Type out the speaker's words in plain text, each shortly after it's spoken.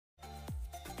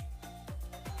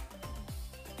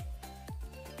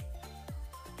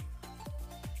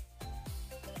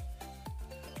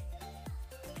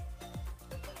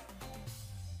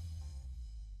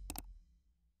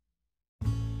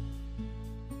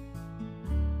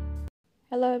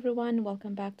Hello everyone,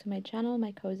 welcome back to my channel,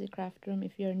 my cozy craft room.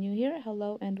 If you're new here,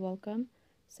 hello and welcome.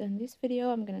 So in this video,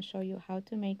 I'm going to show you how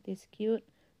to make these cute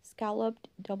scalloped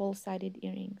double-sided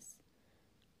earrings.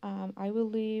 I will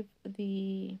leave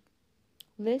the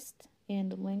list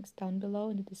and the links down below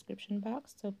in the description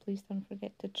box, so please don't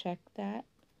forget to check that.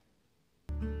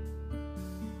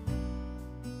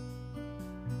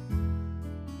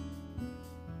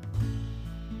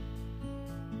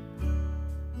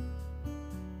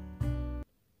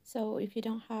 So if you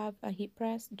don't have a heat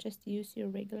press, just use your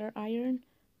regular iron,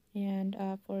 and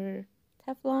for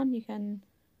Teflon you can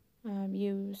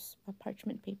use a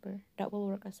parchment paper. That will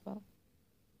work as well.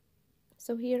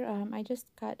 So here I just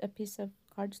cut a piece of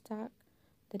cardstock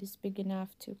that is big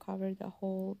enough to cover the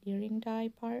whole earring die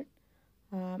part.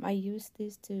 I use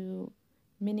this to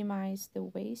minimize the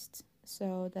waste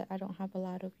so that I don't have a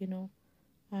lot of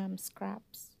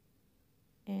scraps,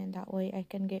 and that way I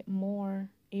can get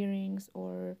more earrings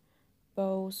or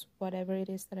bows, whatever it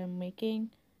is that I'm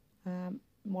making,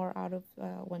 more out of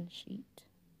one sheet.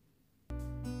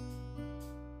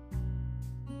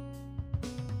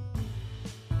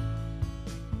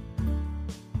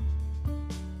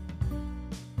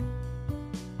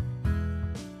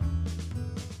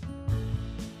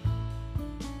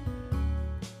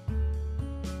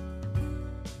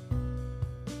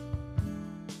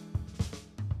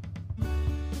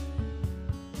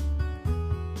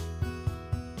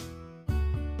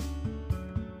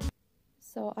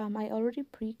 So I already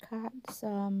pre-cut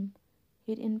some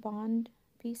heat-in-bond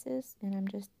pieces, and I'm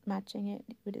just matching it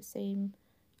with the same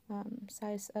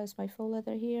size as my faux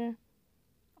leather here.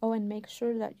 Oh, and make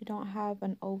sure that you don't have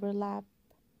an overlap,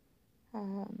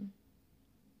 what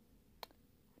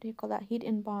do you call that,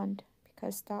 heat-in-bond,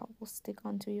 because that will stick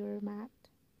onto your mat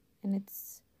and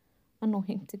it's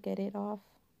annoying to get it off.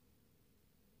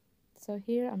 So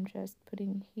here I'm just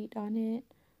putting heat on it,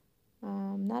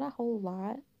 not a whole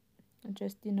lot,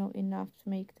 just enough to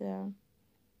make the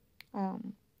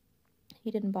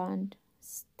heat-in-bond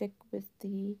stick with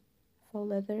the faux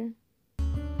leather.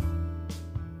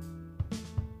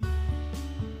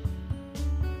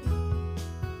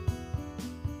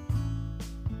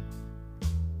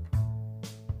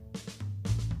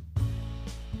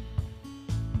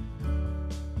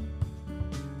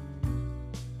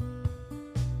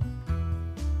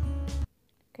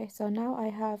 Okay, so now I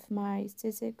have my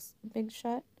Sizzix Big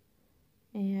Shot,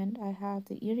 and I have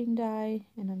the earring die,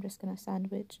 and I'm just gonna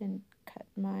sandwich and cut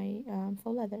my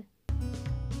faux leather.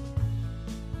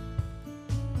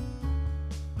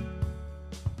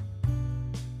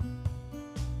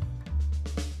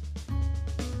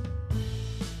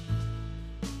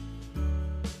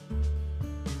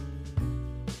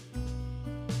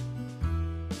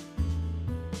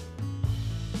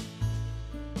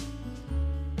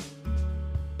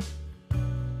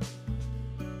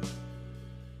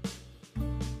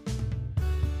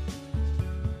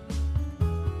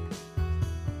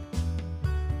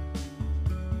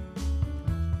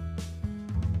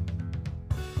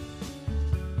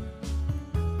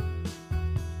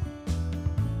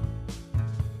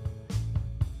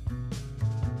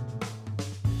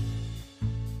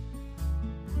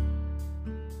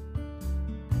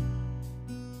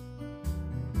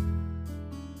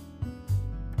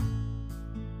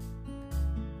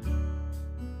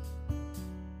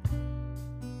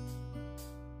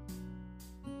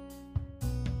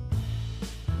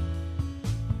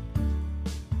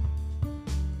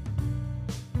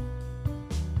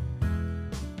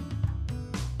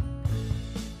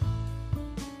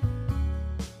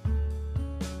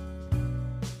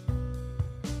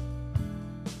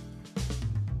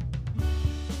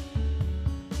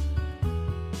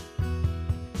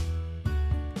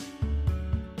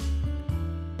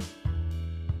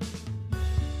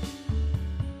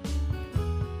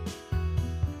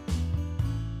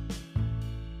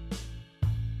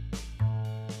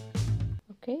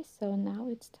 Okay, so now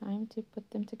it's time to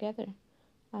put them together.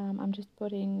 I'm just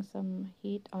putting some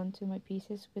heat onto my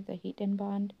pieces with the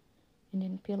heat-in-bond, and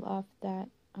then peel off that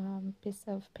piece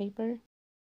of paper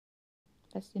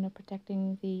that's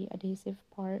protecting the adhesive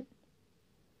part.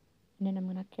 And then I'm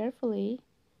gonna carefully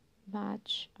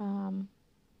match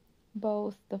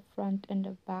both the front and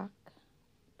the back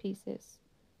pieces,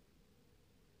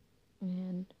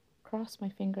 and cross my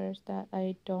fingers that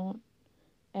I don't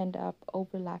end up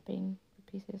overlapping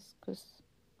the pieces, because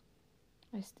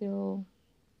I still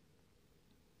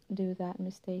do that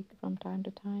mistake from time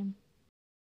to time.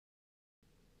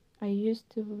 I used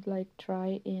to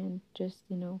try and just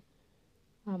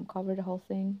cover the whole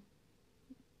thing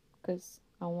because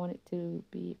I want it to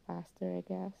be faster, I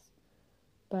guess.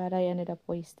 but I ended up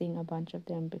wasting a bunch of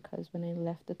them because when I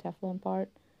left the Teflon part,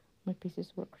 my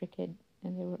pieces were crooked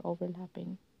and they were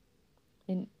overlapping,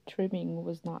 and trimming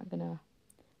was not gonna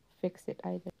fix it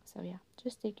either. So yeah,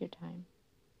 just take your time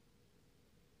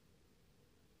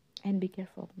and be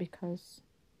careful because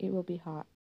it will be hot.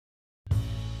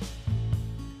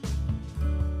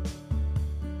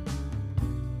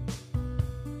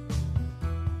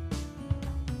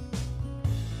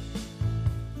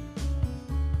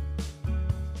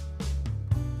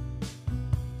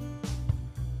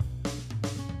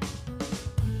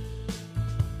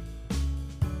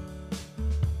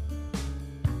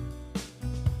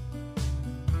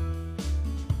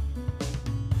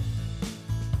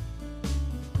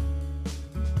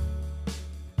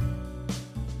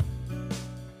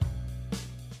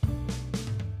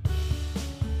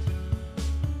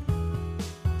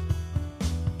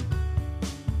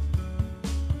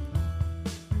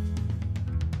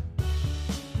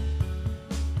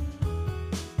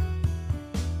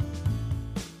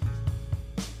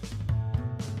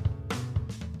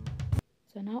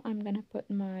 So now I'm gonna put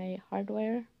my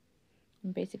hardware.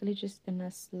 I'm basically just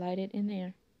gonna slide it in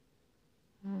there.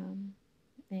 Um,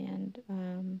 and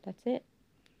that's it.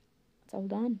 It's all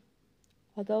done.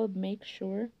 Although make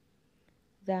sure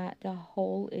that the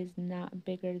hole is not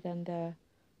bigger than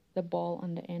the ball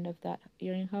on the end of that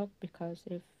earring hook, because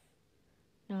if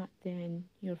not, then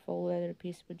your faux leather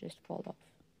piece would just fall off.